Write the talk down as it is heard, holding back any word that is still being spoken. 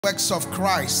Works of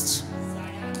Christ,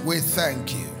 we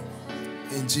thank you.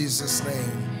 In Jesus'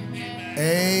 name,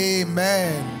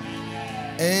 amen.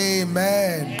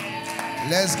 Amen.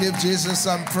 Let's give Jesus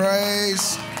some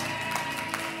praise.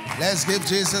 Let's give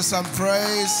Jesus some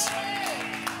praise.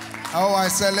 Oh, I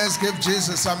said let's give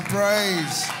Jesus some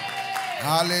praise.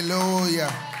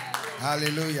 Hallelujah.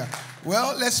 Hallelujah.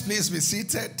 Well, let's please be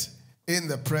seated in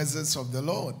the presence of the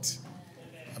Lord.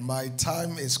 My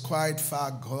time is quite far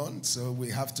gone, so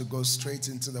we have to go straight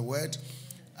into the word.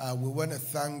 We want to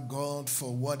thank God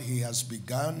for what he has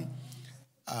begun.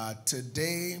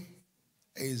 Today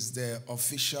is the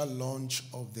official launch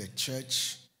of the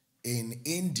church in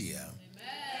India.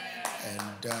 Amen.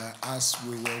 And as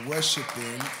we were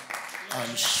worshiping,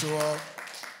 I'm sure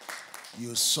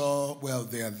you saw, well,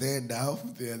 they are there now.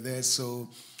 They are there. So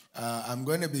I'm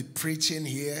going to be preaching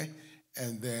here.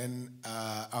 And then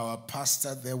our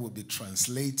pastor there will be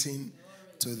translating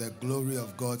to the glory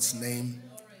of God's name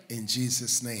in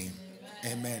Jesus' name.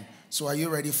 Amen. So are you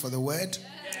ready for the word?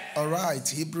 All right.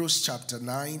 Hebrews chapter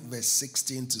 9, verse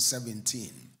 16 to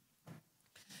 17.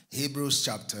 Hebrews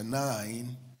chapter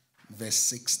 9, verse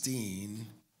 16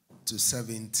 to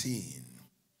 17.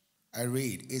 I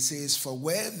read. It says, "For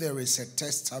where there is a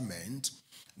testament,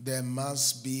 there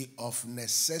must be of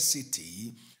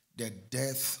necessity the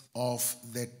death of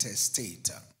the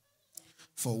testator.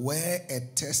 For where a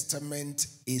testament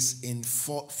is in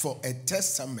force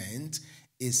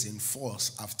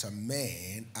after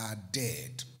men are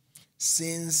dead,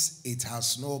 since it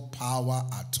has no power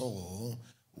at all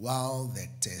while the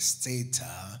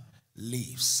testator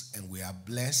lives." And we are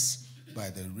blessed by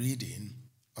the reading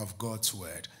of God's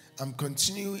word. I'm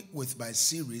continuing with my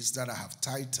series that I have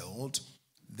titled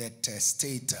The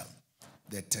Testator.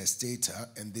 The Testator,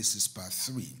 and this is part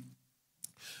 3.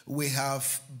 We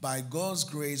have, by God's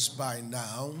grace by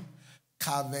now,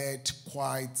 covered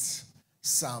quite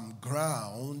some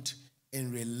ground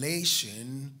in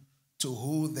relation to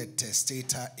who the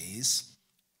testator is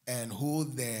and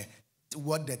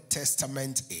what the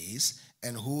testament is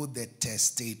and who the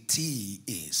testatee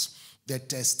is. The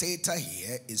testator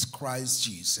here is Christ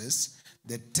Jesus.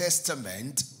 The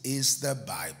testament is the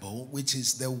Bible, which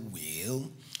is the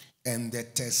will. And the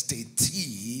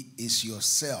testatee is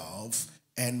yourself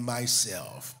and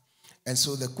myself. And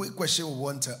so the quick question we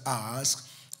want to ask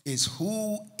is,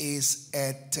 who is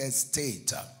a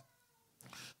testator?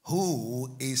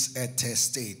 Who is a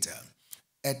testator?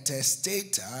 A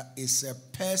testator is a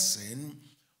person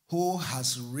who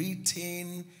has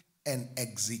written and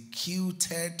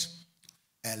executed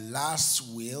a last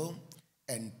will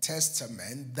and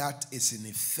testament that is in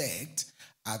effect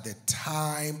at the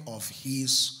time of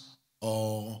his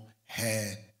or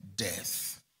her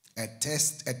death. A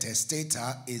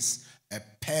testator is a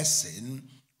person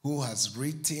who has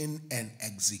written and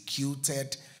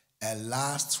executed a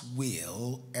last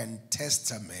will and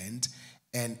testament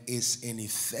and is in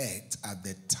effect at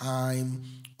the time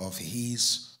of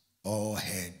his or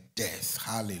her death.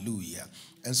 Hallelujah.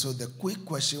 And so the quick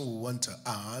question we want to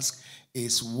ask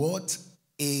is, what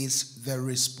is the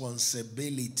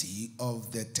responsibility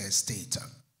of the testator?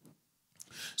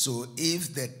 So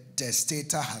if the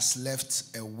testator has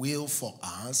left a will for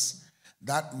us,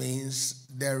 that means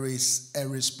there is a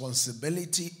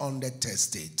responsibility on the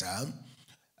testator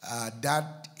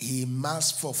that he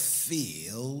must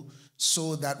fulfill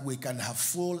so that we can have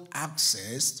full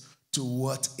access to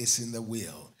what is in the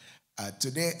will.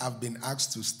 Today I've been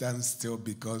asked to stand still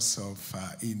because of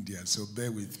India, so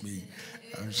bear with me.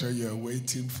 I'm sure you're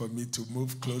waiting for me to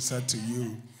move closer to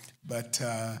you. But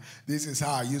this is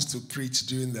how I used to preach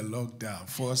during the lockdown.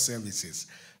 4 services,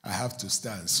 I have to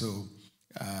stand. So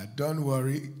don't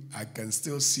worry, I can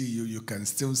still see you. You can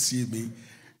still see me.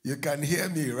 You can hear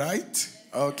me, right?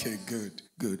 Okay, good,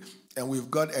 good. And we've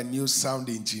got a new sound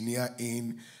engineer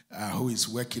in who is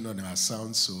working on our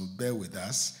sound, so bear with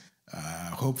us.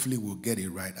 Hopefully we'll get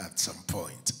it right at some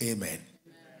point. Amen.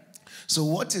 So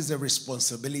what is the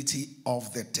responsibility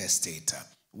of the testator?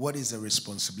 What is the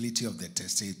responsibility of the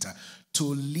testator? To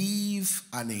leave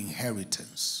an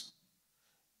inheritance.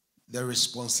 The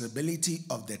responsibility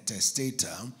of the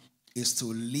testator is to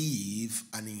leave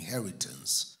an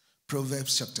inheritance.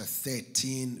 Proverbs chapter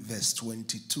 13, verse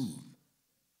 22.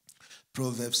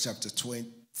 Proverbs chapter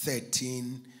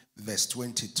 13, verse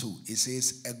 22. It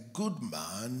says, "A good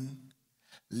man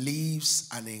leaves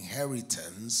an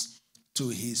inheritance to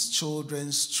his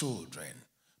children's children,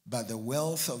 but the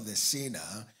wealth of the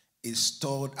sinner is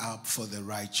stored up for the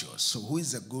righteous." So who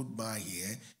is a good man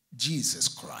here? Jesus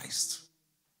Christ.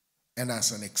 And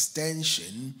as an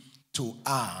extension to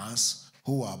us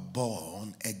who are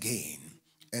born again.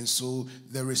 And so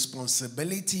the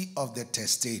responsibility of the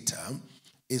testator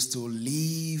is to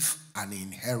leave an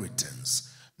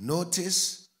inheritance.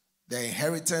 Notice the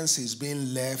inheritance is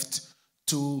being left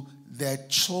to their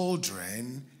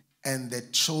children and the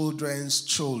children's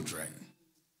children.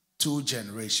 2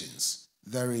 generations.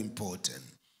 Very important.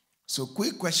 So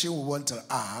quick question we want to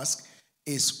ask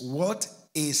is what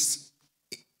is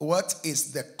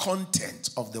the content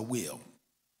of the will?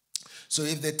 So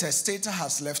if the testator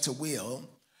has left a will,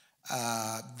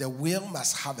 the will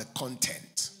must have a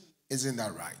content. Isn't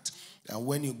that right? And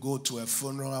when you go to a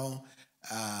funeral,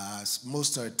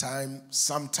 most of the time,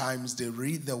 sometimes they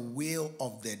read the will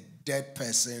of the dead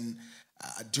person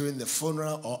during the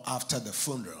funeral or after the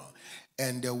funeral.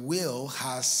 And the will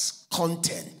has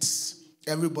content.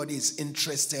 Everybody is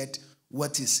interested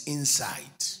what is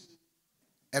inside.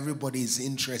 Everybody is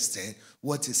interested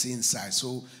what is inside.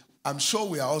 So I'm sure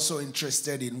we are also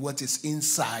interested in what is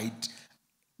inside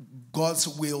God's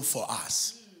will for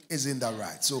us. Isn't that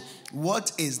right? So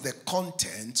what is the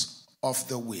content of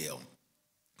the will?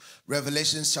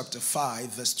 Revelation chapter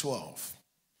 5 verse 12.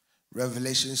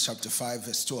 Revelation chapter 5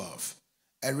 verse 12.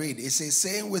 I read, it says,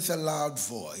 saying with a loud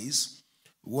voice,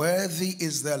 worthy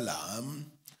is the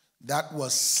Lamb that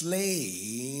was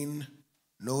slain,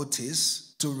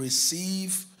 notice, to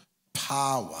receive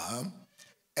power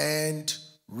and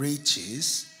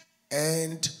riches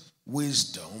and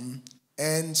wisdom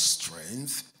and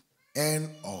strength and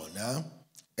honor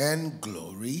and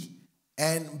glory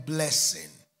and blessing.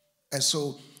 And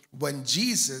so when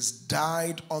Jesus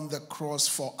died on the cross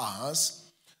for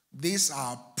us, these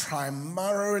are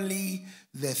primarily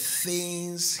the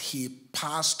things he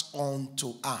passed on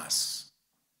to us.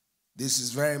 This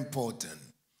is very important.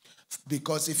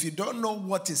 Because if you don't know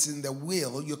what is in the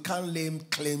will, you can't lay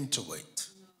claim to it.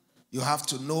 You have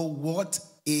to know what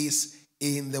is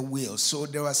in the will. So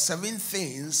there are 7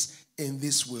 things in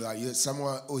this will.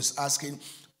 Someone was asking,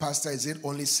 Pastor, is it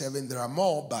only 7? There are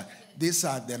more, but these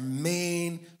are the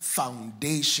main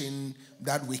foundation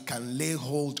that we can lay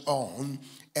hold on.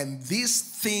 And these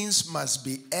things must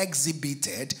be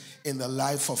exhibited in the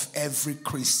life of every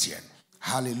Christian.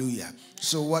 Hallelujah.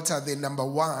 So what are they? Number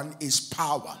 1 is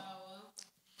power.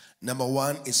 Number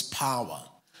 1 is power.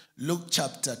 Luke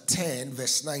chapter 10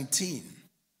 verse 19.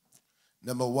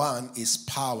 Number 1 is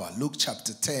power. Luke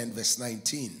chapter 10 verse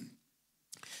 19.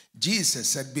 Jesus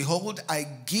said, behold, I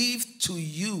give to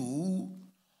you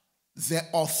the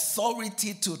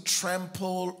authority to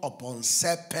trample upon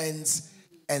serpents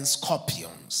and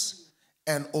scorpions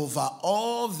and over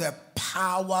all the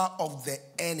power of the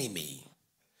enemy,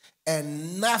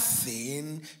 and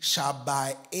nothing shall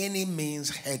by any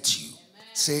means hurt you. Amen.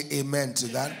 Say amen to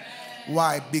that. Amen.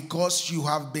 Why? Because you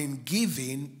have been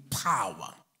given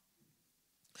power.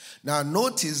 Now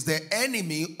notice the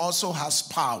enemy also has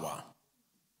power.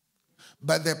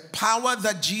 But the power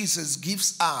that Jesus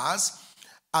gives us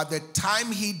at the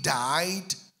time he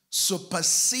died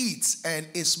supersedes and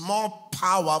is more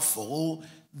powerful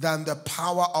than the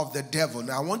power of the devil.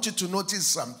 Now I want you to notice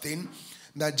something.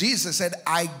 That Jesus said,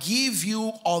 I give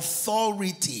you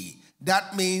authority.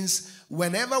 That means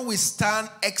whenever we stand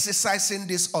exercising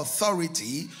this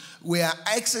authority, we are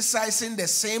exercising the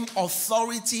same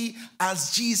authority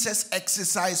as Jesus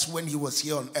exercised when he was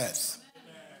here on earth.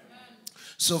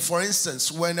 So for instance,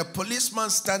 when a policeman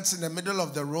stands in the middle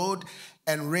of the road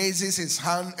and raises his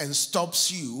hand and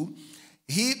stops you,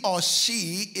 he or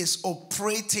she is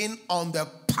operating on the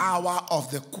power of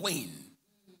the Queen.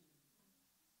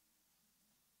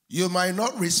 You might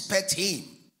not respect him,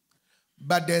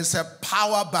 but there's a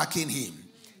power backing him.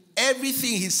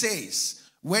 Everything he says,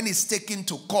 when it's taken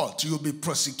to court, you'll be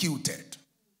prosecuted.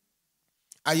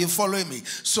 Are you following me?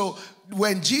 So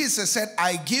when Jesus said,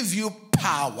 I give you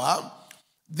power,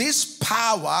 this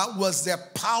power was the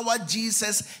power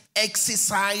Jesus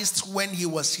exercised when he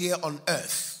was here on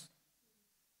earth.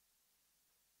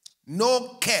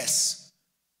 No curse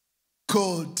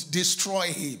could destroy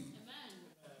him.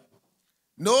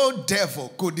 No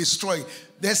devil could destroy.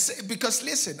 Because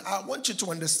listen, I want you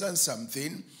to understand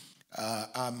something.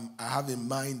 I have in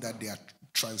mind that they are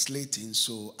translating,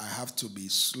 so I have to be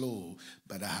slow,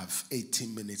 but I have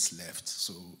 18 minutes left,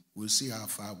 so we'll see how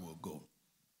far we'll go.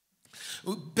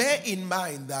 Bear in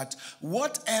mind that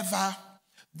whatever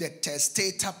the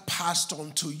testator passed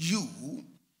on to you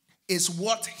is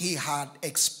what he had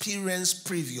experienced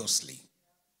previously.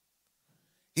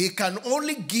 He can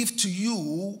only give to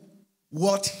you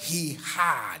what he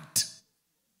had.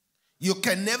 You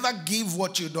can never give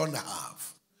what you don't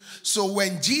have. So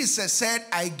when Jesus said,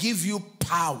 I give you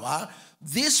power,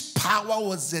 this power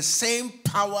was the same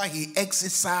power he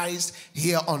exercised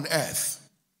here on earth.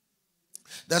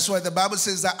 That's why the Bible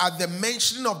says that at the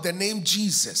mention of the name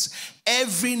Jesus,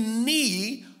 every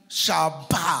knee shall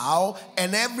bow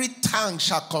and every tongue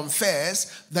shall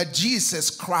confess that Jesus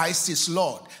Christ is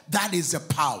Lord. That is the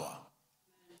power.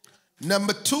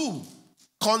 Number 2,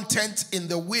 content in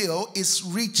the will is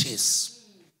riches.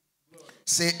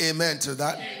 Say amen to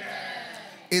that. Amen.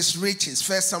 It's riches.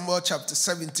 1 Samuel chapter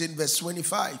 17 verse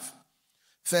 25.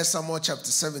 1 Samuel chapter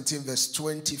 17 verse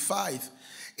 25.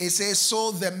 It says,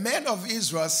 so the men of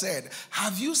Israel said,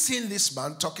 have you seen this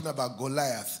man, talking about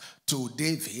Goliath, to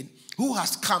David, who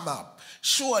has come up?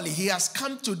 Surely he has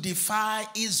come to defy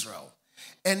Israel.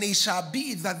 And it shall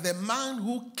be that the man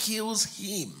who kills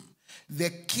him,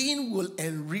 the king will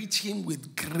enrich him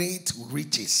with great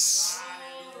riches.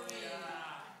 Hallelujah.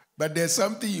 But there's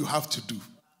something you have to do.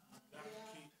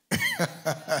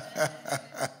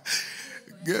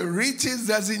 Riches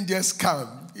doesn't just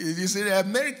come. You see, there are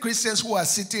many Christians who are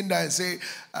sitting there and say,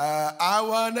 I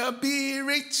want to be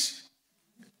rich.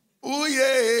 Oh,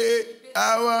 yeah,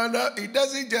 I want to. It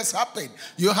doesn't just happen.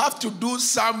 You have to do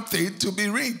something to be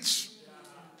rich.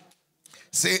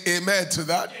 Say amen to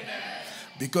that. Amen.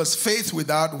 Because faith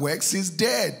without works is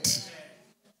dead.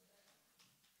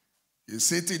 You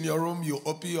sit in your room, you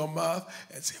open your mouth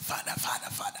and say, Father,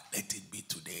 Father, Father, let it be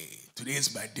today. Today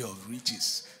is my day of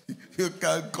riches. You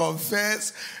can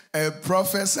confess and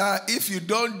prophesy. If you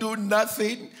don't do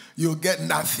nothing, you'll get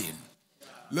nothing.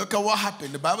 Look at what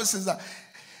happened. The Bible says that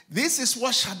this is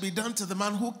what shall be done to the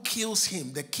man who kills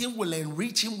him. The king will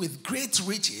enrich him with great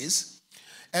riches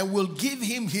and will give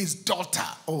him his daughter.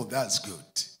 Oh, that's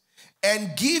good.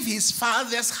 And give his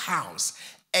father's house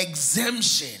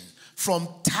exemption from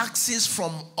taxes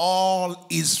from all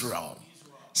Israel.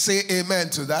 Say amen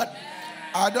to that.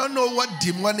 I don't know what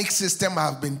demonic system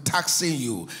have been taxing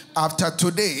you. After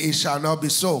today, it shall not be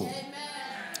so. Amen.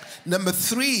 Number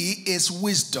 3 is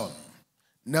wisdom.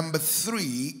 Number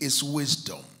 3 is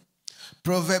wisdom.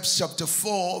 Proverbs chapter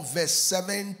 4, verse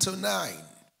 7 to 9.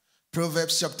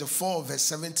 Proverbs chapter 4, verse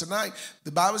 7 to 9.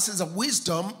 The Bible says that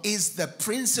wisdom is the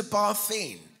principal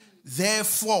thing.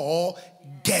 Therefore,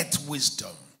 get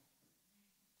wisdom.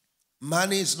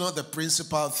 Money is not the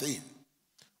principal thing.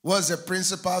 What's the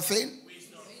principal thing?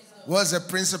 What's the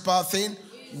principal thing?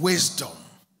 Wisdom.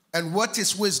 And what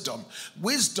is wisdom?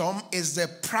 Wisdom is the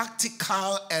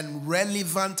practical and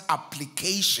relevant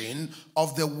application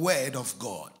of the word of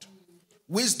God.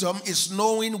 Wisdom is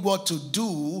knowing what to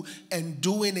do and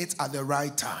doing it at the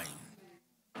right time.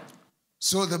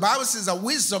 So the Bible says that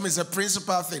wisdom is a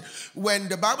principal thing. When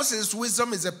the Bible says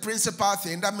wisdom is a principal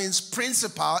thing, that means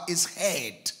principal is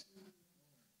head.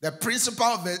 The principal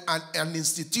of an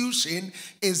institution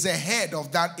is the head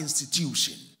of that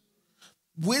institution.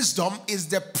 Wisdom is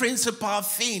the principal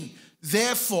thing.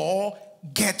 Therefore,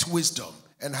 get wisdom.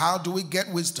 And how do we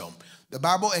get wisdom? The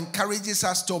Bible encourages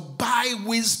us to buy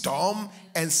wisdom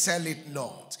and sell it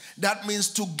not. That means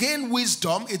to gain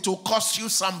wisdom, it will cost you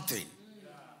something.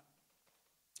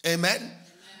 Amen? Amen.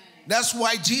 That's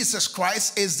why Jesus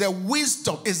Christ is the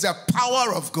wisdom, is the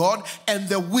power of God and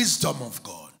the wisdom of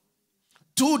God.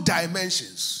 2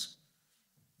 dimensions.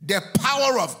 The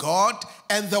power of God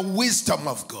and the wisdom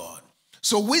of God.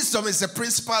 So wisdom is the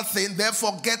principal thing,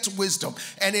 therefore get wisdom.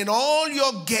 And in all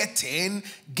your getting,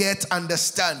 get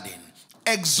understanding.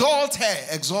 Exalt her.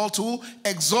 Exalt who?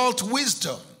 Exalt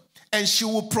wisdom. And she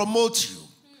will promote you.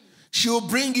 She will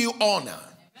bring you honor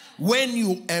when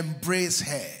you embrace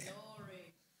her.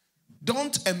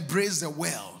 Don't embrace the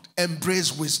world.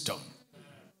 Embrace wisdom.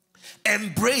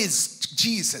 Embrace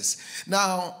Jesus.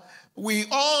 Now, we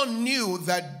all knew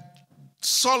that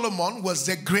Solomon was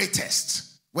the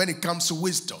greatest when it comes to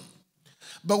wisdom.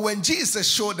 But when Jesus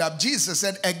showed up, Jesus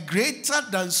said, a greater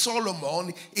than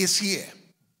Solomon is here.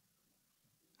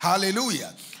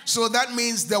 Hallelujah. So that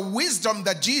means the wisdom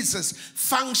that Jesus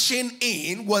functioned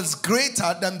in was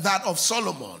greater than that of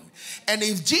Solomon. And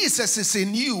if Jesus is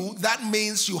in you, that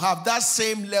means you have that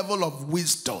same level of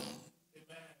wisdom.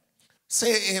 Amen.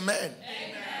 Say amen. Amen.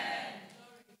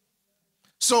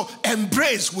 So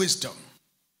embrace wisdom.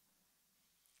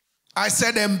 I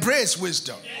said embrace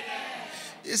wisdom. Amen.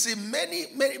 You see,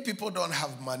 many people don't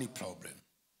have money problem.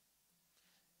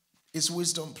 It's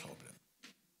wisdom problem.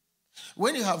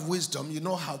 When you have wisdom, you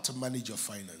know how to manage your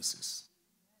finances.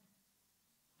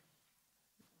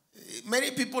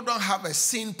 Many people don't have a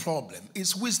sin problem.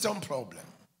 It's wisdom problem.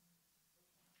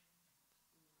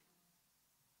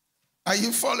 Are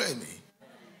you following me?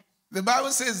 The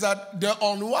Bible says that the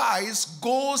unwise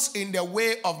goes in the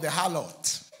way of the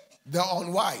harlot. The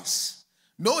unwise.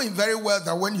 Knowing very well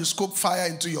that when you scoop fire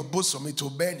into your bosom, it will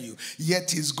burn you.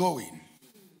 Yet he's going.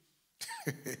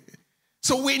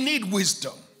 So we need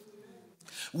wisdom.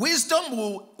 Wisdom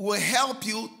will help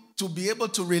you to be able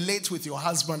to relate with your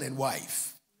husband and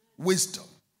wife. Wisdom.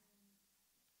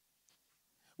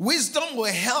 Wisdom will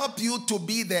help you to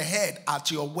be the head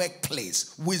at your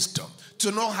workplace. Wisdom.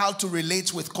 To know how to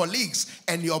relate with colleagues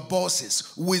and your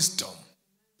bosses. Wisdom.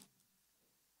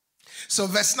 So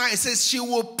verse 9 says, she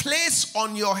will place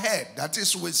on your head, that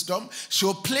is wisdom, she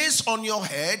will place on your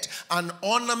head an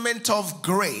ornament of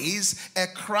grace, a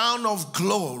crown of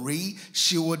glory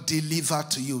she will deliver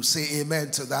to you. Say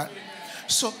amen to that. Amen.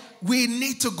 So we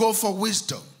need to go for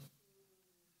wisdom.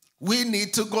 We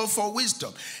need to go for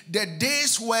wisdom. The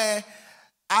days where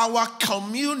our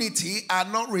community are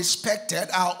not respected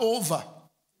are over.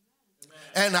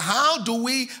 And how do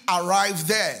we arrive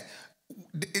there?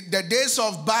 The days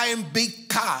of buying big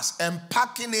cars and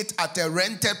parking it at a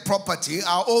rented property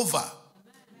are over.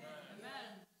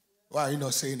 Why are you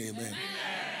not saying amen? Amen.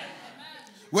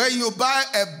 Where you buy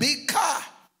a big car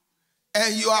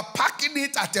and you are parking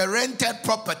it at a rented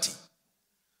property,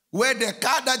 where the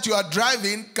car that you are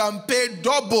driving can pay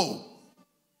double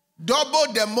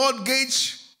the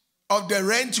mortgage of the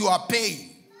rent you are paying.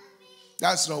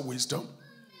 That's not wisdom.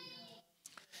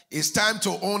 It's time to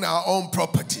own our own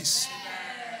properties.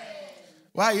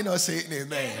 Why are you not saying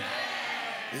amen?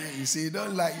 You see, you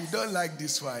don't like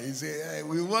this one. You say, hey,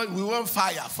 we want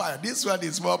fire. This one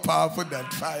is more powerful than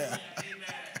fire.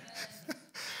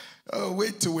 Oh,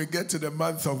 wait till we get to the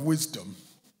month of wisdom.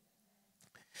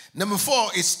 Number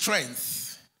 4 is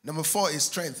strength. Number 4 is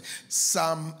strength.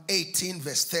 Psalm 18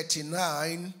 verse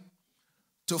 39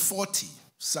 to 40.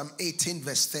 Psalm 18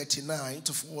 verse 39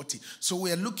 to 40. So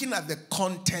we are looking at the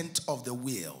content of the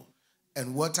will.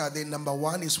 And what are they? Number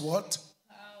 1 is what?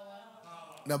 Power.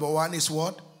 Number 1 is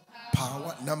what?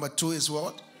 Power. Number 2 is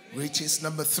what? Riches.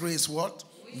 Number 3 is what?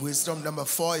 Wisdom. Number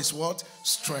 4 is what?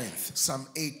 Strength. Psalm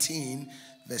 18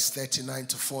 verse 39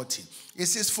 to 40. It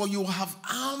says, for you have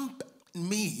armed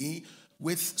me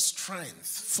with strength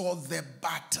for the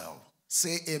battle.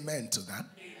 Say amen to that.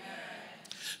 Amen.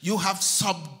 You have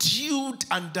subdued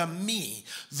under me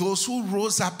those who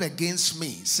rose up against me.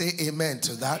 Say amen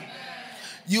to that. Amen.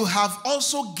 You have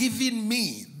also given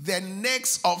me the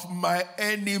necks of my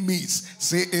enemies.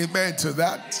 Say amen to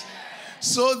that. Amen.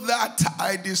 So that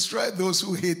I destroy those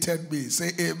who hated me.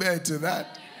 Say amen to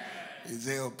that. You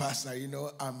say, oh, Pastor,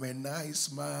 I'm a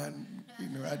nice man.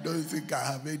 I don't think I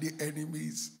have any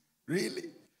enemies. Really?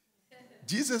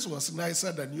 Jesus was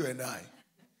nicer than you and I.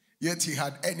 Yet he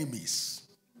had enemies.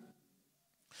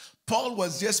 Paul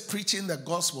was just preaching the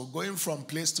gospel, going from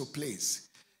place to place.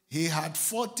 He had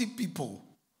 40 people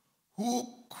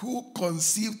who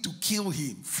conceived to kill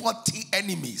him. 40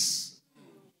 enemies.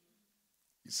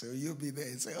 So you'll be there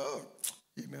and say, oh,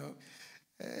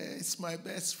 it's my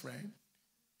best friend.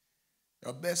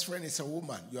 Your best friend is a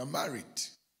woman. You are married.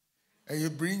 And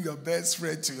you bring your best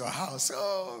friend to your house.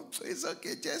 Oh, it's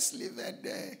okay. Just leave it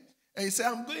there. And you say,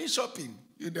 I'm going shopping.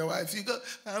 The wife, you go,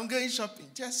 I'm going shopping.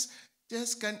 Just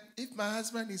if my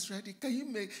husband is ready,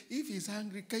 if he's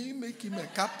hungry, can you make him a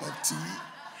cup of tea?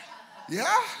 Yeah?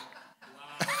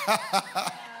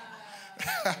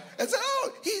 I say,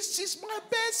 oh, she's my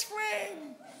best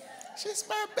friend. She's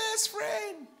my best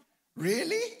friend.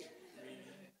 Really?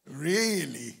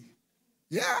 Really?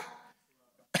 Yeah.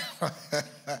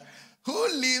 Who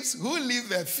leaves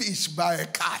a fish by a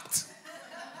cat?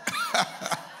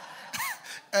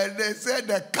 And they said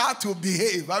the cat will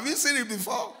behave. Have you seen it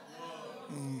before?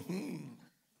 Mm-hmm.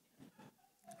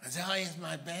 I said, oh, he's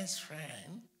my best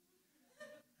friend.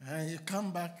 And you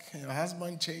come back and your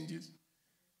husband changes.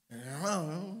 Okay,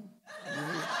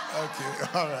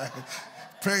 all right.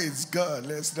 Praise God.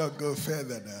 Let's not go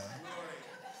further now.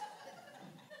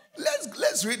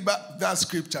 Let's read back that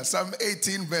scripture. Psalm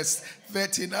 18 verse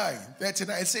 39.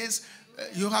 39 says,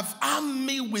 you have armed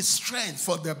me with strength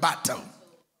for the battle.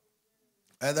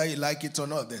 Whether you like it or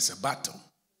not, there's a battle.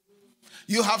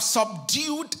 You have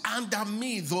subdued under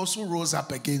me those who rose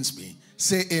up against me.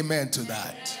 Say amen to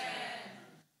that. Amen.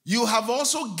 You have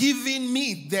also given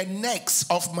me the necks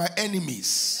of my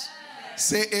enemies. Amen.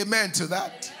 Say amen to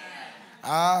that.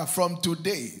 Amen. From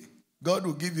today, God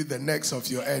will give you the necks of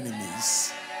your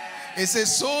enemies. It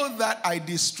says, so that I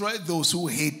destroy those who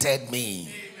hated me.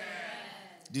 Amen.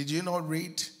 Did you not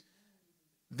read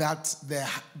that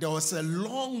there was a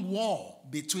long war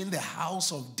between the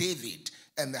house of David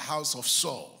and the house of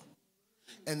Saul?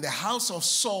 And the house of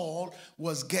Saul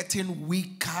was getting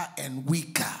weaker and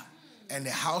weaker. And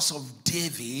the house of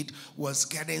David was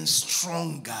getting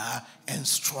stronger and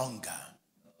stronger.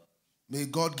 May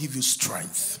God give you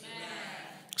strength.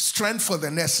 Amen. Strength for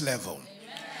the next level.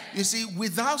 You see,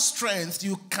 without strength,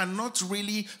 you cannot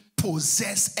really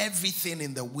possess everything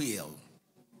in the will.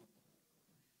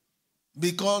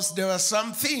 Because there are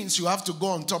some things you have to go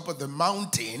on top of the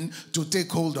mountain to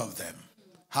take hold of them.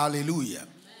 Hallelujah.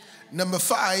 Number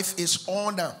 5 is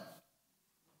honor.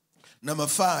 Number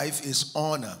 5 is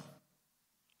honor.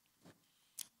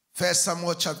 1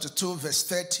 Samuel chapter 2 verse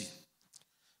 30.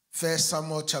 1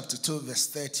 Samuel chapter 2 verse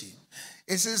 30.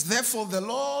 It says, therefore the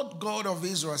Lord God of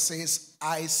Israel says,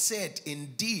 I said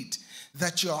indeed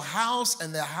that your house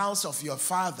and the house of your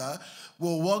father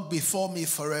will walk before me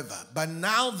forever. But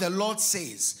now the Lord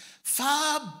says,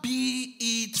 far be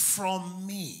it from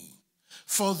me.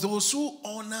 For those who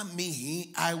honor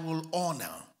me, I will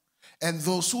honor. And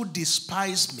those who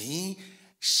despise me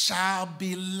shall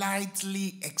be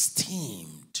lightly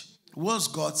esteemed. What's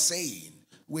God saying?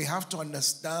 We have to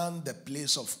understand the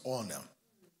place of honor.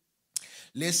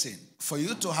 Listen, for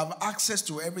you to have access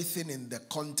to everything in the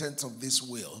content of this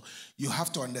will, you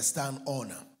have to understand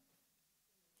honor.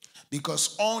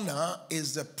 Because honor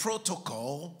is the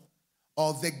protocol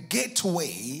or the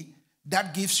gateway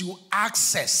that gives you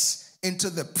access into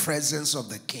the presence of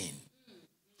the king.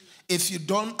 If you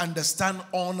don't understand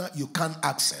honor, you can't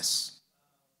access.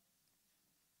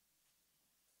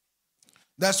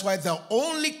 That's why the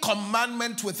only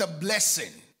commandment with a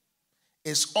blessing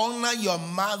is honor your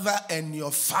mother and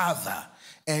your father,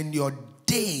 and your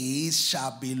days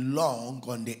shall be long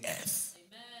on the earth.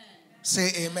 Amen.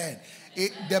 Say amen.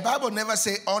 The Bible never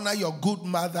say honor your good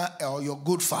mother or your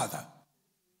good father.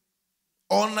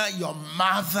 Honor your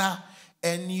mother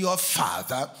and your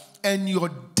father, and your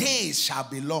days shall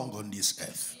be long on this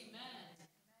earth.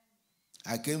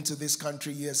 Amen. I came to this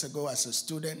country years ago as a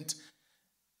student,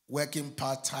 working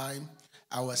part-time.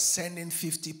 I was sending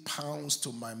 50 pounds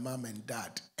to my mom and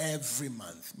dad every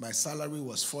month. My salary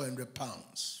was 400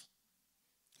 pounds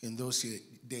in those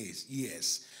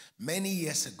years. Many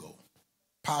years ago,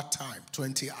 part-time,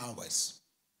 20 hours.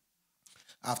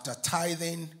 After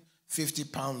tithing, 50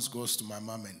 pounds goes to my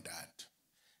mom and dad.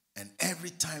 And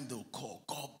every time they'll call,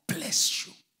 God bless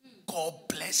you. God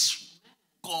bless you.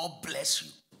 God bless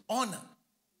you. Honor.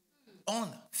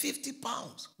 Honor. 50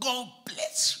 pounds. God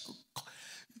bless you.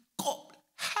 God.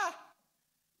 Ha.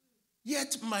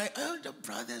 Yet my elder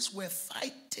brothers were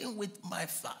fighting with my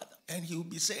father. And he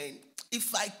would be saying,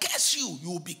 if I curse you,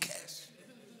 you will be cursed.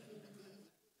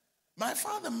 My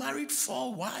father married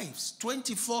 4 wives,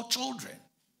 24 children.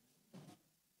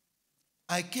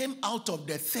 I came out of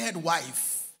the 3rd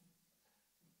wife.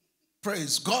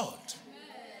 Praise God.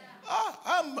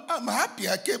 I'm happy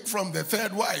I came from the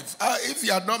 3rd wife. If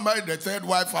you had not married the 3rd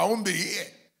wife, I won't be here.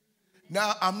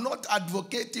 Now, I'm not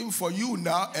advocating for you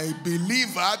now, a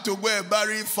believer, to go and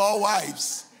marry 4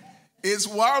 wives. It's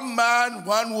one man,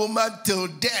 one woman, till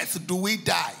death do we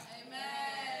die. Amen.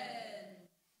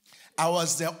 I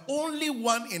was the only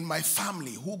one in my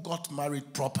family who got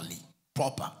married properly.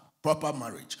 Proper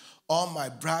marriage. All my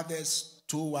brothers,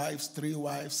 2 wives, 3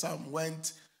 wives, some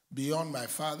went beyond my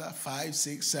father, 5,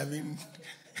 6, 7.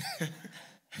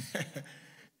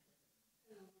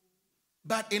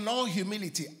 But in all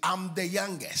humility, I'm the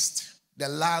youngest, the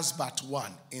last but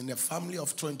one in a family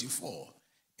of 24.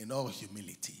 In all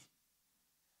humility,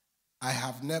 I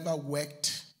have never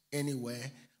worked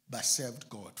anywhere but served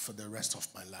God for the rest of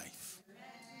my life.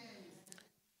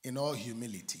 In all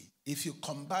humility, if you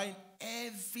combine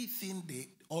everything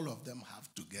all of them have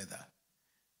together,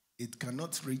 it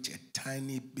cannot reach a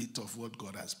tiny bit of what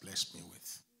God has blessed me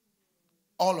with.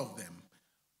 All of them.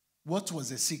 What was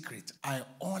the secret? I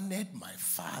honored my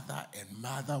father and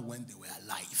mother when they were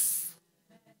alive.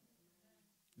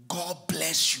 God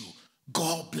bless you.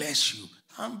 God bless you.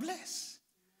 I'm blessed.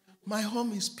 My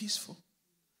home is peaceful.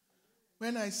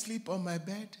 When I sleep on my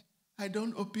bed, I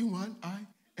don't open one eye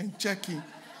and check in.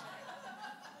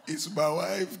 Is my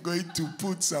wife going to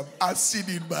put some acid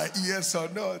in my ears or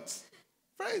not?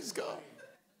 Praise God.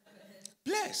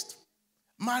 Blessed.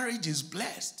 Marriage is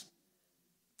blessed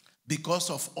because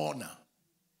of honor.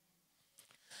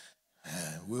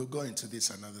 We'll go into this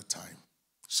another time.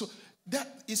 So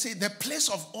that, you see, the place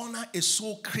of honor is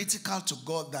so critical to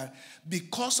God that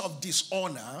because of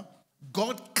dishonor,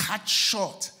 God cut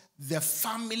short the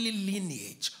family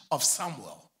lineage of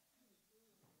Samuel.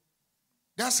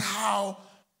 That's how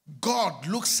God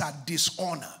looks at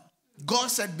dishonor.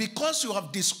 God said, because you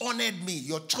have dishonored me,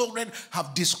 your children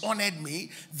have dishonored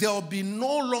me, there will be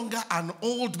no longer an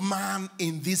old man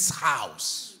in this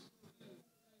house.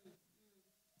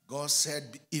 God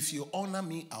said, if you honor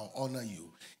me, I'll honor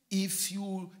you. If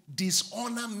you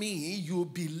dishonor me, you'll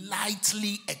be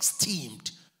lightly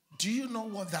esteemed. Do you know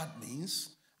what that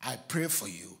means? I pray for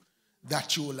you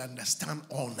that you will understand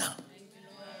honor.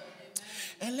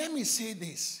 And let me say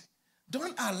this.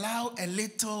 Don't allow a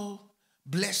little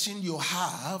blessing you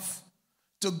have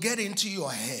to get into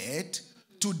your head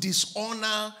to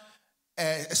dishonor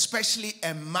especially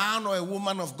a man or a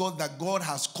woman of God that God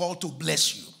has called to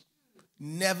bless you.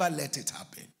 Never let it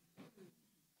happen.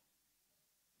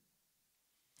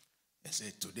 I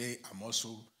say, today I'm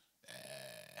also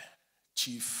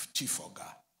chief Oga.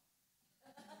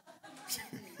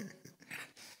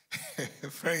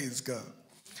 Praise God.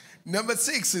 Number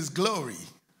 6 is glory.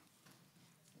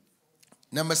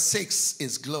 Number 6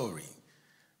 is glory.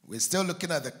 We're still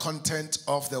looking at the content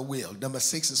of the will. Number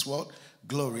 6 is what?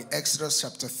 Glory. Exodus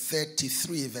chapter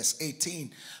 33 verse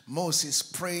 18. Moses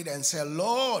prayed and said,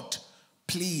 Lord,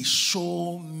 please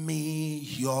show me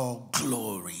your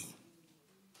glory.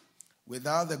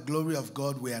 Without the glory of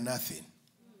God, we are nothing.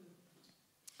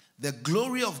 The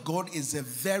glory of God is the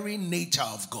very nature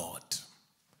of God.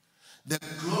 The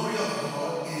glory of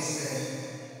God is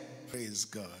the... Praise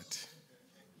God.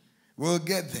 We'll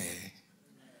get there.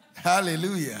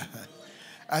 Hallelujah.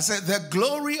 I said the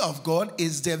glory of God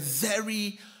is the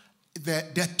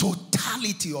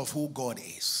totality of who God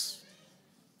is.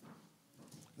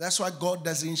 That's why God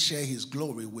doesn't share his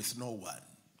glory with no one.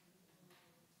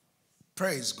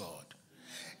 Praise God.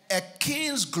 A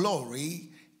king's glory,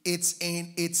 it's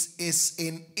in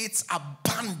its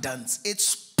abundance,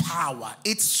 its power,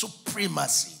 its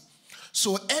supremacy.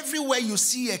 So everywhere you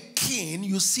see a king,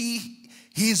 you see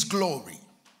his glory.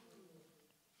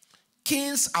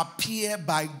 Kings appear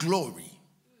by glory.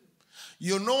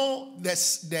 You know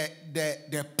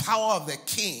the power of the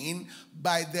king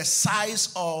by the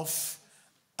size of,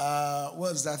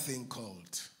 what's that thing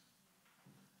called?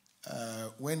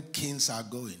 When kings are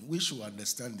going. We should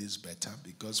understand this better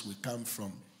because we come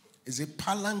from, is it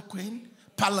palanquin?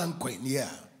 Palanquin, yeah.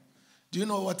 Do you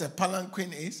know what a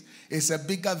palanquin is? It's a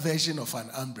bigger version of an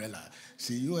umbrella.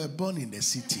 See, you were born in the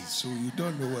city, so you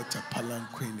don't know what a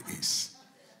palanquin is.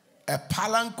 A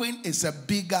palanquin is a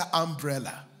bigger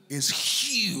umbrella. It's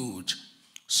huge.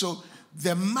 So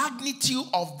the magnitude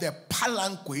of the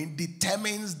palanquin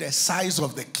determines the size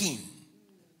of the king.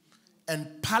 And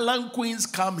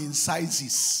palanquins come in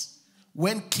sizes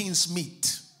when kings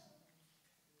meet.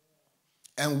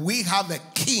 And we have a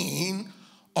king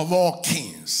of all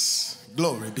kings.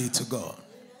 Glory be to God.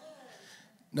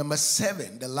 Number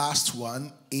 7, the last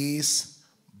one, is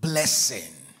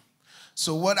blessing.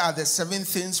 So what are the 7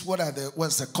 things?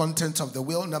 What's the content of the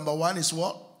will? Number 1 is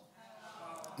what?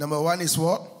 Number 1 is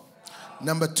what?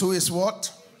 Number 2 is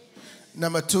what?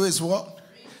 Number 2 is what?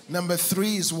 Number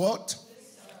 3 is what?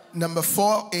 Number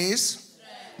 4 is?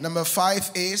 Number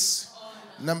 5 is?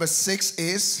 Number 6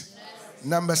 is?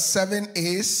 Number 7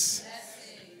 is?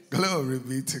 Glory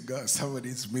be to God.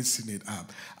 Somebody's missing it up.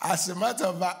 As a matter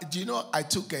of fact, do you know I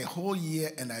took a whole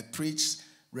year and I preached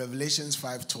Revelations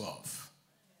 5:12.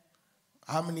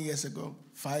 How many years ago?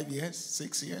 5 years?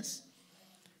 6 years?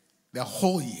 The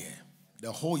whole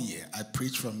year I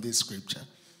preached from this scripture.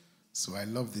 So I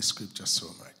love this scripture so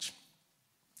much.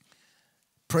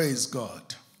 Praise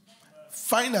God.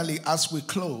 Finally, as we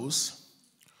close,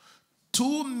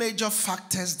 2 major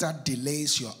factors that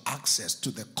delays your access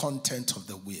to the content of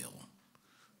the will.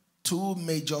 2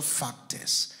 major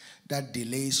factors that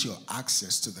delays your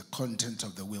access to the content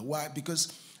of the will. Why?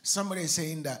 Because somebody is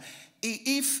saying that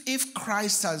if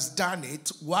Christ has done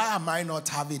it, why am I not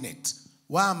having it?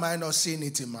 Why am I not seeing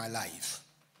it in my life?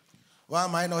 Why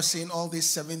am I not seeing all these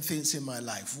 7 things in my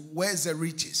life? Where's the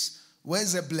riches?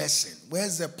 Where's the blessing?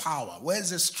 Where's the power?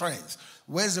 Where's the strength?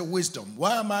 Where's the wisdom?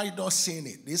 Why am I not seeing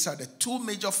it? These are the 2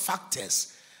 major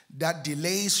factors that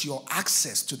delays your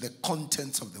access to the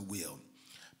content of the will.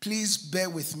 Please bear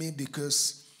with me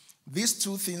because these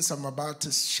 2 things I'm about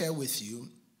to share with you,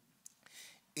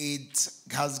 it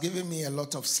has given me a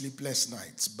lot of sleepless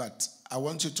nights, but I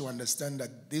want you to understand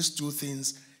that these 2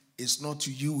 things is not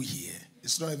you here.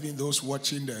 It's not even those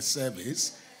watching the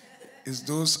service. It's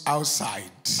those outside.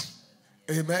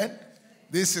 Amen?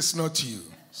 This is not you.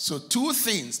 So 2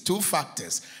 things, 2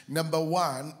 factors. Number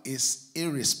 1 is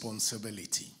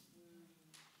irresponsibility.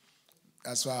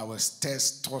 That's why I was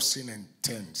tossing and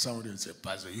 10. Somebody would say,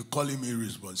 Pastor, you calling me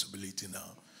irresponsibility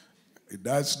now.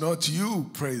 That's not you,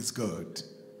 praise God.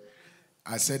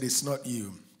 I said it's not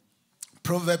you.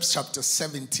 Proverbs chapter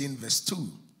 17 verse 2.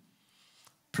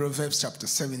 Proverbs chapter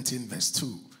 17 verse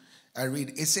 2. I read,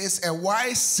 it says, a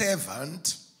wise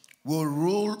servant will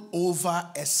rule over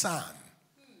a son.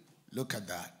 Look at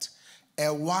that.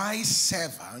 A wise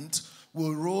servant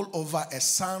will rule over a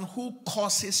son who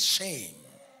causes shame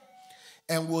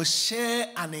and will share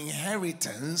an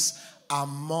inheritance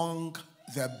among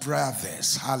the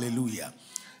brothers. Hallelujah.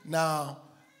 Now,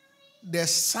 the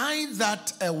sign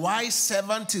that a wise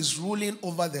servant is ruling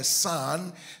over the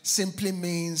son simply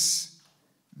means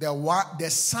The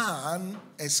son,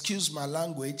 excuse my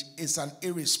language, is an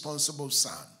irresponsible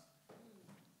son.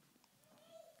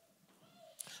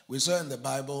 We saw in the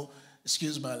Bible,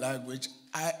 excuse my language,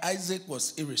 Isaac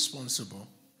was irresponsible.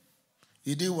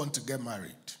 He didn't want to get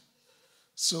married.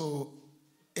 So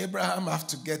Abraham had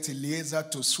to get Eliezer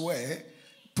to swear,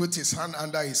 put his hand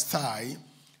under his thigh,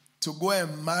 to go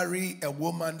and marry a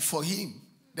woman for him.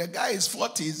 The guy is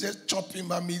 40, he's just chopping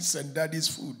mommy's and daddy's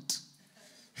food.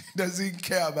 He doesn't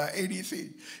care about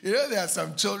anything. You know, there are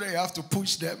some children, you have to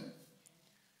push them.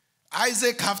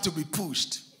 Isaac have to be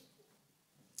pushed.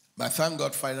 But thank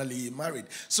God finally he married.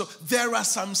 So there are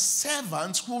some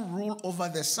servants who rule over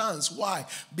the sons. Why?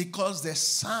 Because the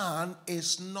son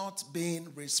is not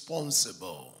being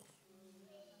responsible.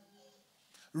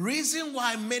 Reason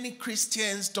why many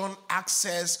Christians don't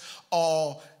access,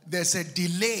 or there's a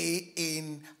delay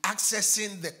in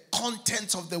accessing the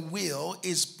contents of the will,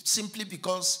 is simply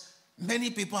because many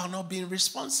people are not being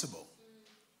responsible.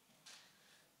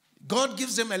 God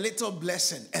gives them a little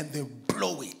blessing and they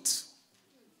blow it.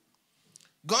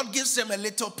 God gives them a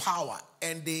little power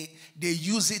and they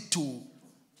use it to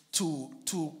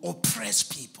oppress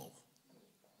people.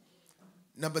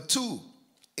 Number 2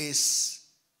 is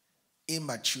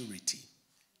immaturity.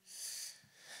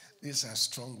 These are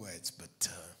strong words, but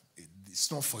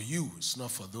it's not for you. It's not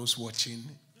for those watching.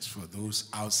 It's for those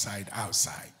outside.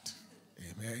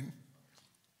 Amen.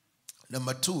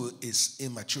 Number 2 is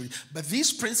immaturity. But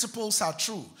these principles are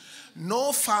true.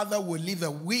 No father will leave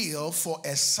a will for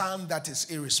a son that is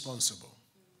irresponsible.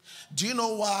 Do you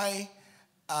know why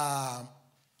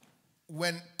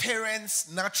when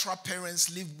natural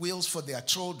parents leave wills for their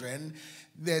children,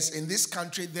 in this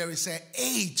country, there is an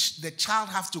age the child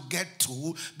has to get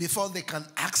to before they can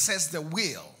access the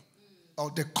will or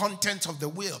the content of the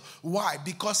will. Why?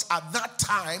 Because at that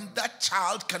time, that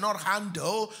child cannot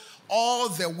handle all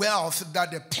the wealth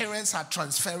that the parents are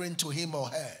transferring to him or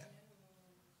her.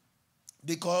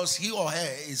 Because he or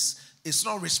her is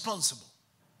not responsible.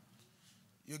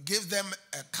 You give them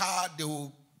a car, they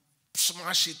will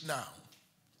smash it now.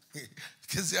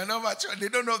 Because they are not mature. They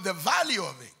don't know the value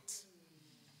of it.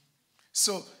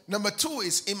 So, number 2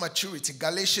 is immaturity.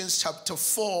 Galatians chapter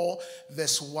 4,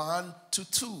 verse 1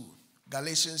 to 2.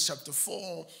 Galatians chapter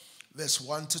 4, verse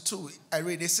 1 to 2. I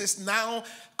read, it says, now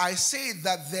I say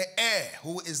that the heir,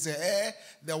 who is the heir?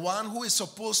 The one who is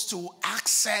supposed to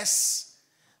access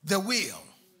the will.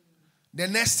 The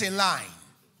next in line.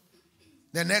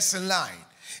 The next in line.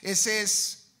 It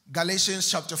says,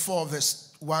 Galatians chapter 4,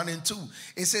 verse 1 and 2.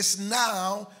 It says,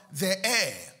 now the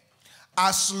heir,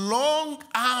 as long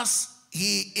as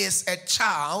he is a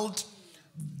child,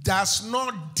 does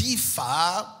not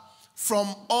differ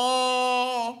from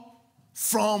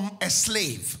a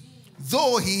slave,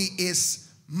 though he is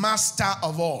master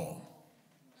of all.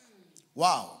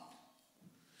 Wow.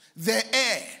 The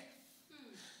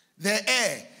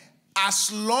heir,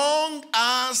 as long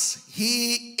as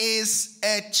he is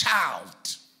a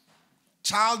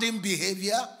child in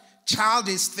behavior, child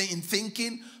is in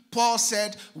thinking. Paul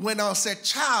said, when I was a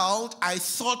child, I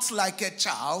thought like a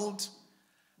child,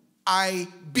 I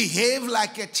behaved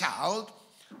like a child,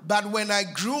 but when I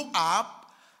grew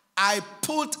up, I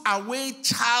put away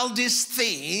childish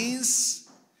things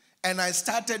and I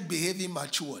started behaving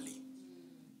maturely.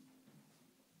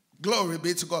 Glory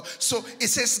be to God. So it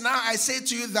says, now I say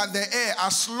to you that the heir,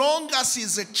 as long as he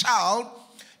is a child,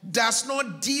 does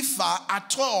not differ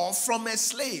at all from a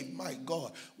slave. My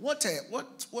God, what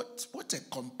a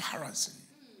comparison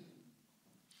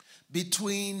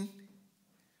between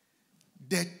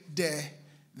the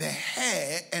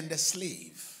heir and the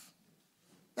slave.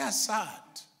 That's sad.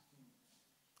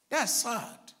 That's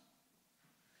sad.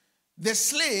 The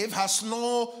slave has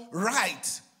no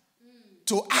right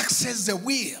to access the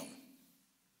will.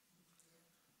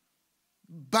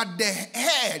 But the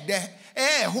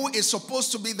heir who is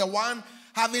supposed to be the one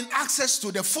having access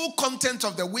to the full content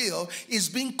of the will is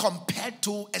being compared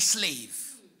to a slave.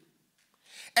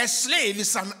 A slave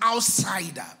is an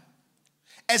outsider.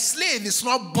 A slave is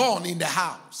not born in the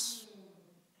house.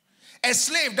 A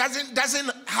slave doesn't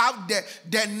have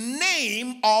the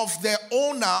name of the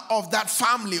owner of that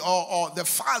family or the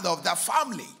father of that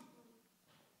family.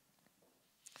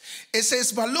 It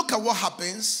says, but look at what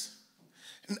happens.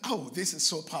 Oh, this is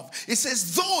so powerful. It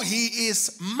says, though he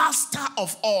is master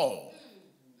of all.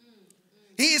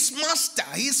 He is master.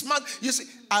 He is master. You see,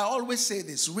 I always say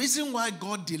this. Reason why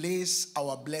God delays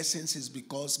our blessings is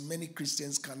because many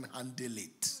Christians can't handle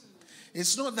it.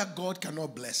 It's not that God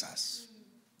cannot bless us.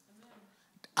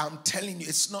 I'm telling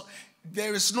you,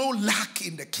 there is no lack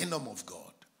in the kingdom of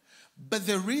God. But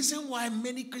the reason why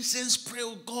many Christians pray,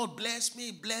 oh God, bless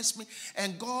me,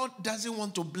 and God doesn't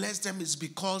want to bless them is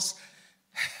because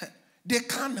they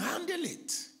can't handle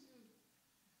it.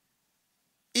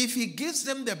 If he gives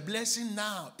them the blessing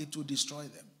now, it will destroy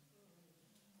them.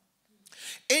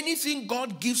 Anything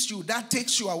God gives you that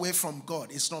takes you away from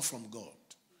God, it's not from God.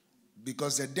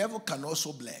 Because the devil can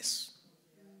also bless.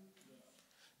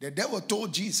 The devil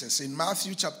told Jesus in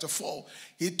Matthew chapter 4,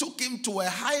 he took him to a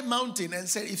high mountain and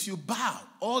said, if you bow,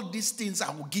 all these things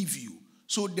I will give you.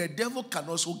 So the devil can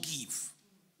also give.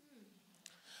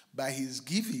 But his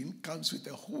giving comes with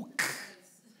a hook.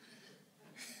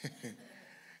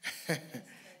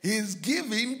 His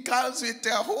giving comes with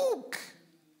a hook.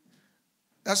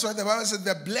 That's why the Bible says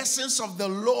the blessings of the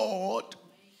Lord,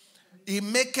 he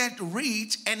maketh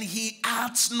rich and he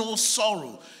adds no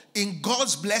sorrow. In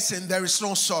God's blessing, there is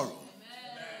no sorrow. Amen.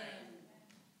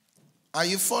 Are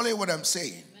you following what I'm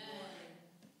saying? Amen.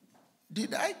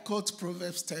 Did I quote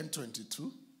Proverbs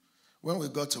 10:22 when we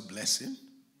got to blessing?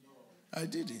 No. I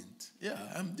didn't. Yeah,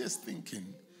 I'm just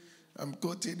thinking. I'm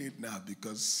quoting it now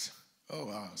because, oh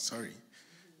wow, sorry.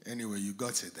 Anyway, you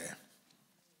got it there.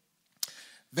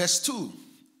 Verse 2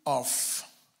 of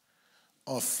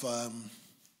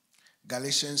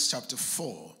Galatians chapter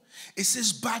 4. It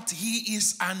says, but he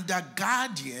is under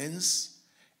guardians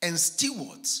and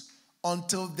stewards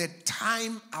until the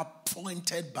time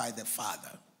appointed by the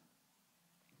Father.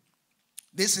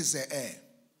 This is the heir.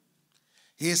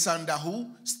 He is under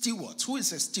who? Stewards. Who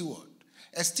is a steward?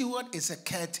 A steward is a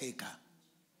caretaker.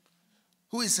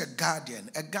 Who is a guardian?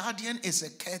 A guardian is a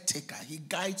caretaker. He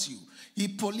guides you. He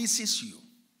polices you.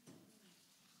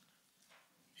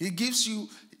 He gives you,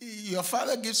 your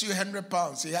father gives you 100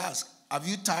 pounds. He asks, have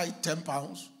you tithed 10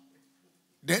 pounds?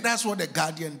 Then that's what the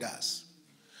guardian does.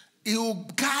 He will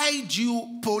guide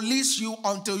you, police you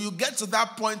until you get to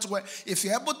that point where if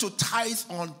you're able to tithe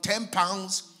on 10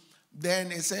 pounds, then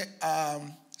he say,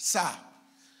 sir,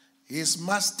 he's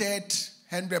mastered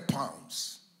 100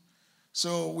 pounds.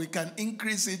 So we can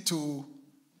increase it to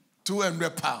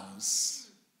 200 pounds.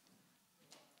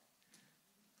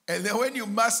 And then when you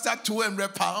master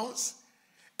 200 pounds,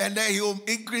 and then he'll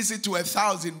increase it to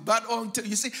 1,000. But until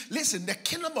you see, listen, the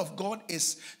kingdom of God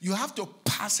is you have to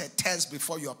pass a test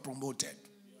before you are promoted.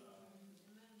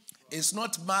 It's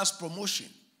not mass promotion.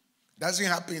 Doesn't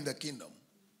happen in the kingdom.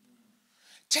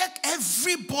 Check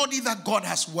everybody that God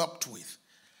has worked with.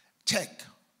 Check.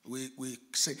 We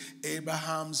say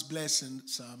Abraham's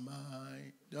blessings are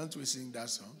mine. Don't we sing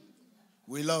that song?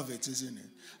 We love it, isn't it?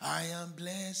 I am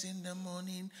blessed in the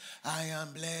morning. I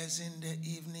am blessed in the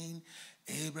evening.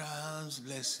 Abraham's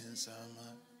blessings are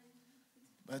mine.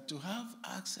 But to have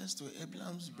access to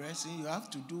Abraham's blessing, you have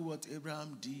to do what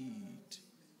Abraham did.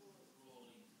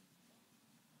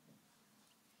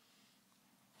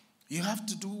 You have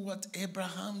to do what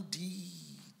Abraham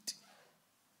did.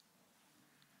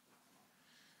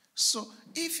 So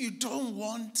if you don't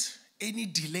want any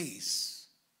delays,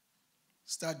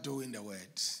 start doing the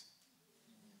words.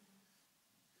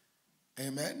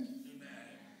 Amen? Amen.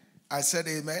 I said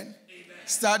amen. Amen.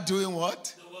 Start doing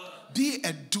what? The word. Be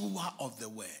a doer of the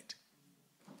word.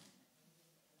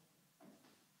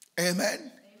 Amen?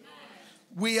 Amen.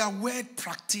 We are word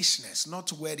practitioners,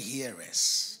 not word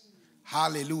hearers.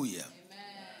 Hallelujah. Amen.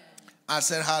 I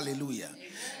said hallelujah.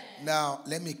 Amen. Now,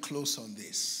 let me close on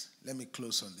this.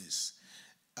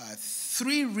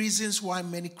 3 reasons why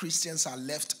many Christians are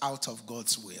left out of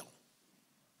God's will.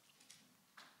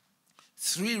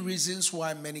 3 reasons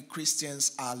why many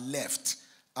Christians are left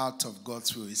out of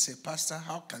God's will. You say, Pastor,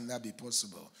 how can that be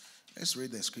possible? Let's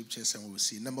read the scriptures and we'll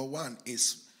see. Number 1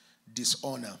 is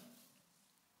dishonor.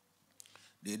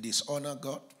 They dishonor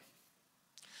God.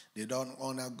 They don't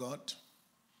honor God.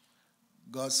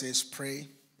 God says, pray.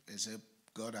 They say,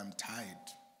 God, I'm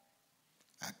tired.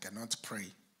 I cannot pray.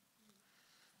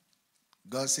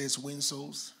 God says, win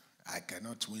souls. I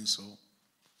cannot win souls.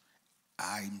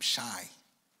 I'm shy.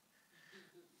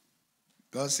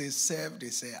 God says, serve. They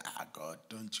say, God,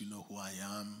 don't you know who I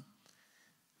am?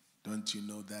 Don't you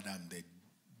know that I'm the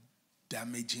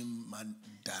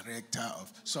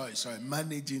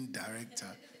managing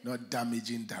director, not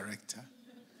damaging director.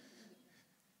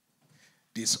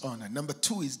 Dishonor. Number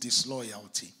 2 is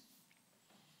disloyalty.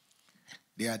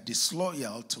 They are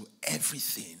disloyal to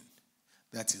everything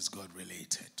that is God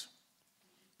related.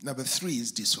 Number 3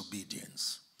 is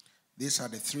disobedience. These are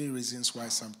the 3 reasons why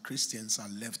some Christians are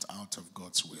left out of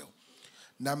God's will.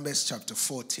 Numbers chapter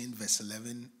 14, verse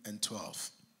 11 and 12.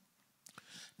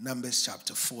 Numbers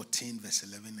chapter 14, verse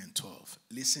 11 and 12.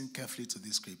 Listen carefully to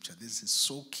this scripture. This is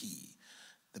so key.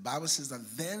 The Bible says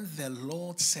that then the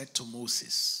Lord said to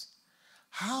Moses,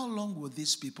 how long will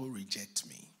these people reject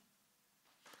me?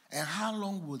 And how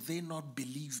long will they not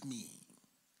believe me?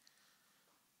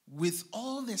 With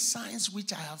all the signs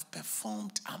which I have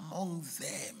performed among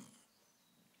them,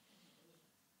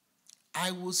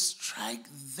 I will strike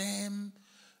them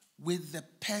with the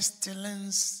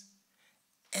pestilence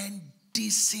and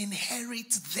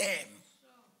disinherit them.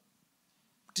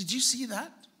 Did you see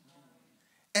that?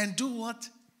 And do what?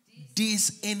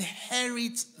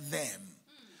 Disinherit them.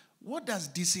 What does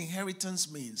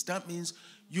disinheritance mean? That means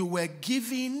you were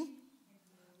given,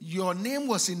 your name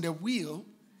was in the will,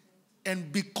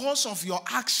 and because of your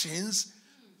actions,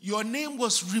 your name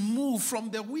was removed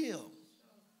from the will.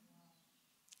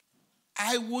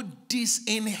 I would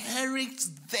disinherit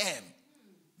them.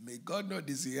 May God not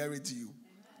disinherit you.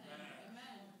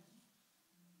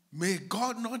 May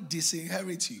God not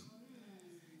disinherit you.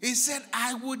 He said,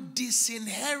 I would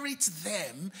disinherit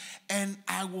them, and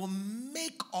I will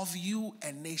make of you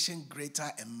a nation greater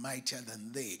and mightier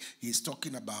than they. He's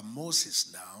talking about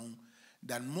Moses now,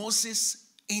 that Moses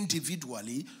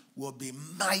individually will be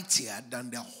mightier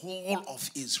than the whole of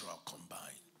Israel combined.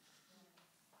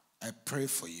 I pray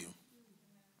for you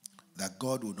that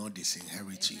God will not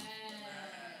disinherit you.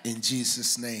 In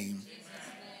Jesus' name.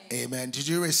 Amen. Did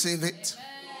you receive it?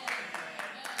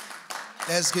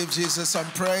 Let's give Jesus some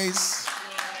praise.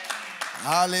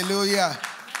 Hallelujah.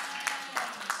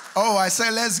 Oh, I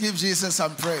said let's give Jesus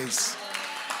some praise.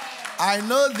 I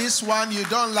know this one, you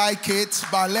don't like it,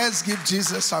 but let's give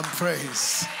Jesus some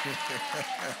praise.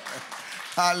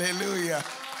 Hallelujah.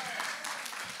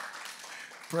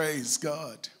 Praise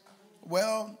God.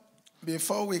 Well,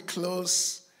 before we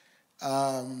close,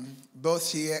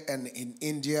 both here and in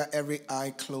India, every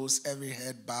eye closed, every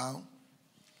head bowed.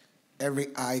 Every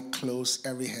eye closed,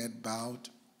 every head bowed.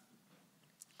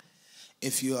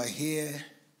 If you are here,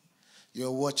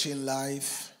 you're watching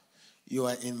live, you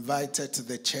are invited to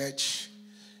the church,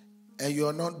 and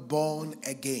you're not born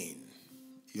again.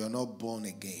 You're not born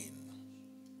again.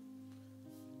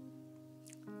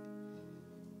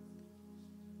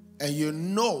 And you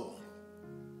know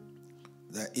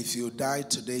that if you die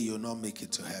today, you'll not make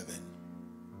it to heaven.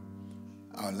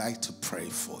 I would like to pray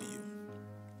for you.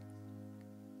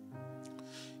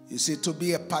 You see, to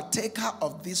be a partaker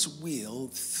of this will,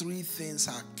 3 things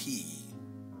are key.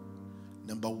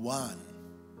 Number 1,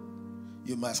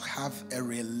 you must have a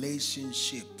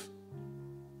relationship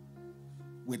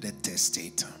with the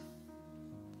testator.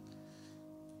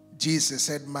 Jesus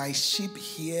said, my sheep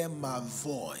hear my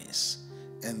voice,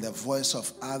 and the voice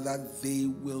of others they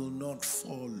will not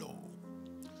follow.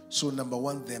 So number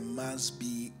 1, there must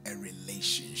be a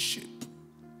relationship.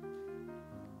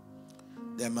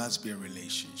 There must be a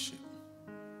relationship.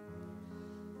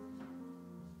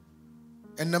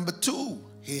 And number 2,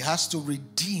 he has to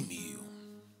redeem you.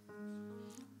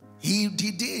 He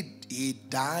did. He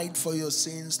died for your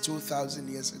sins 2,000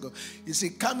 years ago. You see,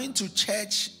 coming to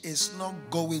church is not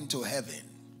going to heaven.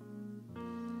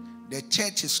 The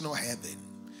church is not heaven.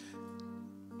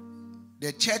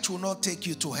 The church will not take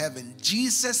you to heaven.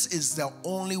 Jesus is the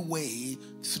only way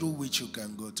through which you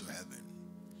can go to heaven.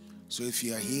 So if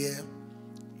you are here,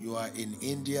 you are in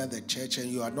India, the church, and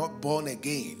you are not born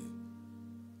again,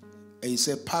 and you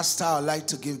say, Pastor, I'd like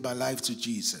to give my life to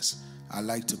Jesus, I'd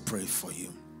like to pray for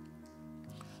you.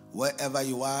 Wherever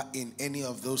you are in any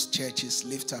of those churches,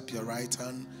 lift up your right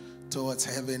hand towards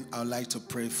heaven. I'd like to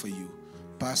pray for you.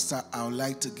 Pastor, I would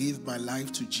like to give my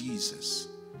life to Jesus.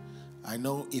 I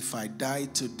know if I die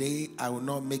today, I will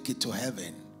not make it to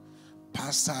heaven.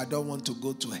 Pastor, I don't want to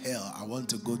go to hell. I want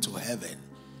to go to heaven.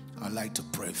 I'd like to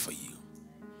pray for you.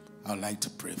 I'd like to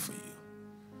pray for you.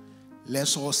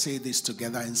 Let's all say this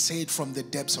together and say it from the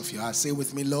depths of your heart. Say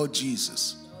with me, Lord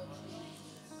Jesus,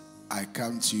 I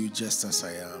come to you just as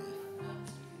I am.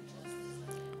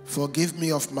 Forgive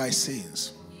me of my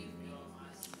sins.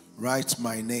 Write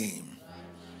my name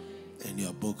in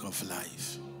your book of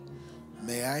life.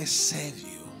 May I serve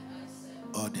you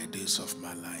all the days of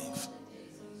my life.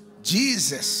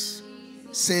 Jesus,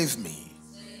 save me,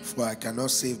 for I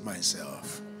cannot save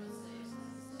myself.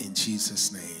 In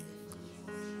Jesus' name,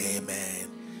 amen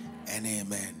and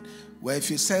amen. Well,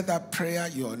 if you said that prayer,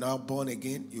 you are now born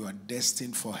again. You are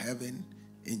destined for heaven.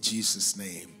 In Jesus'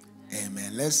 name,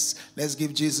 amen. Let's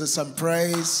give Jesus some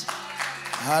praise.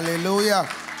 Hallelujah.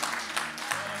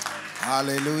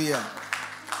 Hallelujah.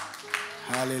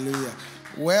 Hallelujah.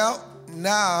 Well,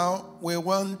 now we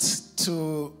want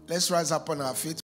to, let's rise up on our feet.